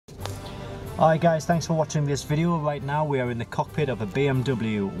Hi guys, thanks for watching this video. Right now we are in the cockpit of a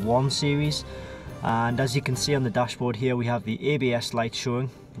BMW 1 Series, and as you can see on the dashboard here we have the ABS light showing,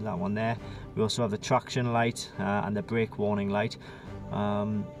 that one there. We also have the traction light and the brake warning light.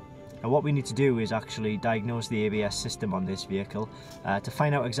 And what we need to do is actually diagnose the ABS system on this vehicle to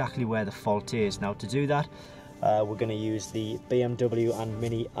find out exactly where the fault is. Now to do that we're going to use the BMW and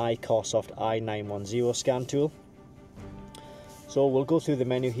Mini iCarSoft i910 scan tool. So we'll go through the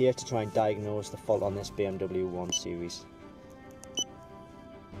menu here to try and diagnose the fault on this BMW 1 Series.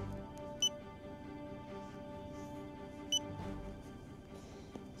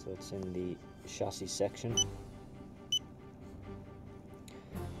 So it's in the chassis section.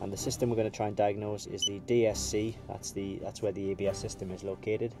 And the system we're going to try and diagnose is the DSC, that's where the ABS system is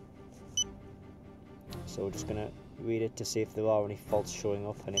located. So we're just going to read it to see if there are any faults showing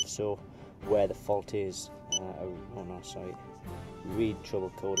up, and if so, where the fault is. Read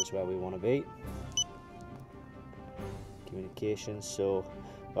trouble code is where we want to be. Communications, so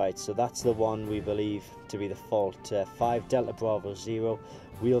that's the one we believe to be the fault. 5 Delta Bravo 0,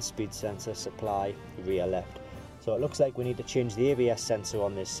 wheel speed sensor, supply, rear left. So it looks like we need to change the ABS sensor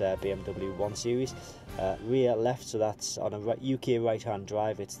on this BMW 1 Series. Rear left, so that's on a UK right hand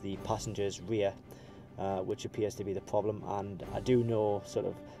drive, it's the passenger's rear, which appears to be the problem. And I do know sort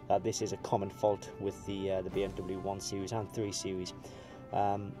of that this is a common fault with the BMW 1 Series and 3 Series.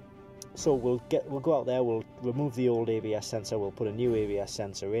 So we'll go out there, we'll remove the old ABS sensor, we'll put a new ABS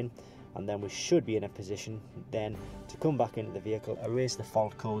sensor in, and then we should be in a position then to come back into the vehicle, erase the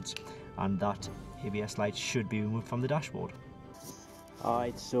fault codes, and that ABS light should be removed from the dashboard.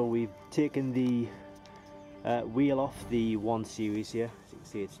 Alright, so we've taken the wheel off the 1 Series here. As you can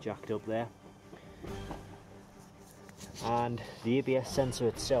see, it's jacked up there. And the ABS sensor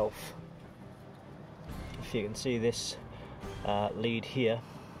itself, if you can see this lead here,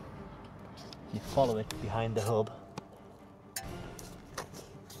 you follow it behind the hub,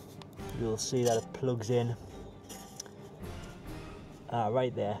 you'll see that it plugs in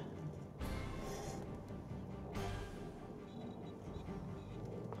right there.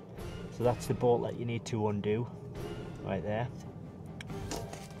 So that's the bolt that you need to undo right there,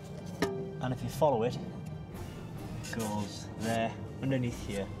 and if you follow it, it goes there underneath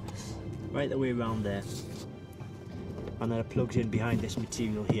here, right the way around there, and then it plugs in behind this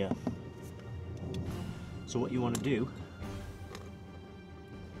material here. So what you want to do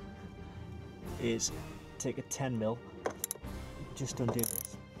is take a 10mm, just undo this.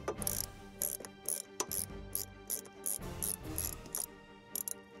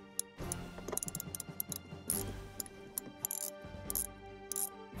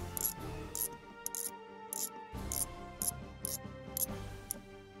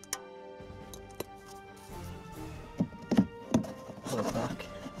 Pull it back,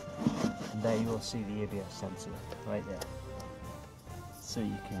 and there you will see the ABS sensor right there. So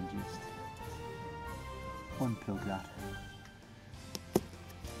you can just unplug that,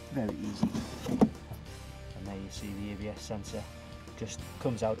 very easy, and there you see the ABS sensor just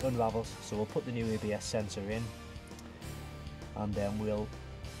comes out, unravels. So we'll put the new ABS sensor in, and then we'll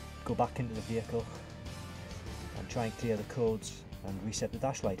go back into the vehicle and try and clear the codes and reset the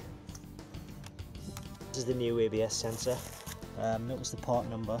dash light. This is the new ABS sensor. Notice the part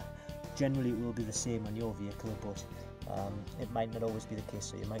number. Generally it will be the same on your vehicle, but it might not always be the case,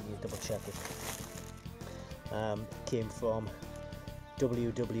 so you might need to double check it. Came from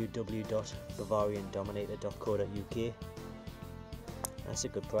www.bavariandominator.co.uk. That's a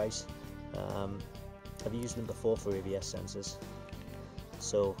good price. I've used them before for ABS sensors,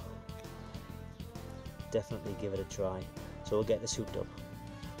 so definitely give it a try. So we'll get this hooked up.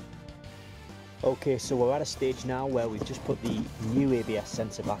 Okay, so we're at a stage now where we've just put the new ABS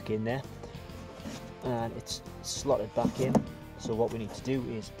sensor back in there, and it's slotted back in. So what we need to do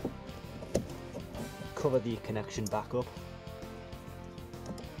is cover the connection back up.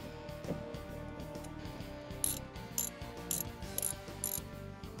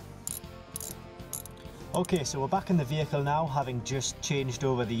 Okay, so we're back in the vehicle now, having just changed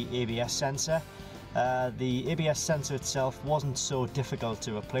over the ABS sensor. The ABS sensor itself wasn't so difficult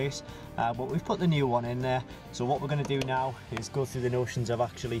to replace, but we've put the new one in there. So what we're going to do now is go through the notions of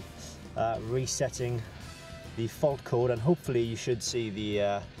actually resetting the fault code, and hopefully you should see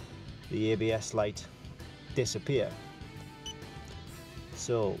the ABS light disappear.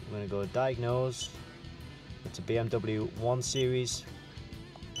 So we're going to go diagnose. It's a BMW 1 Series.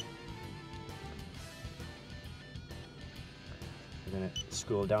 We're going to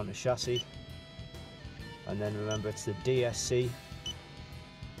scroll down to chassis, and then remember it's the DSC.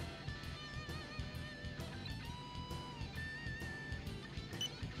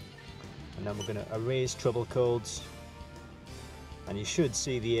 and then we're going to erase trouble codes, and you should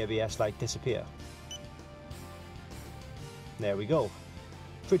see the ABS light disappear. There we go.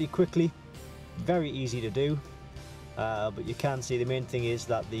 Pretty quickly, very easy to do, but you can see the main thing is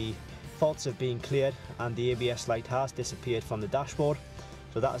that the faults have been cleared and the ABS light has disappeared from the dashboard.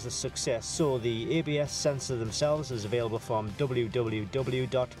 So that is a success. So the ABS sensor themselves is available from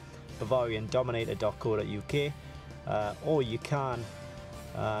www.bavariandominator.co.uk, or you can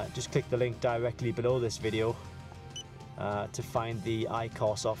just click the link directly below this video to find the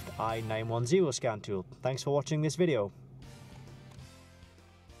iCarSoft i910 scan tool. Thanks for watching this video.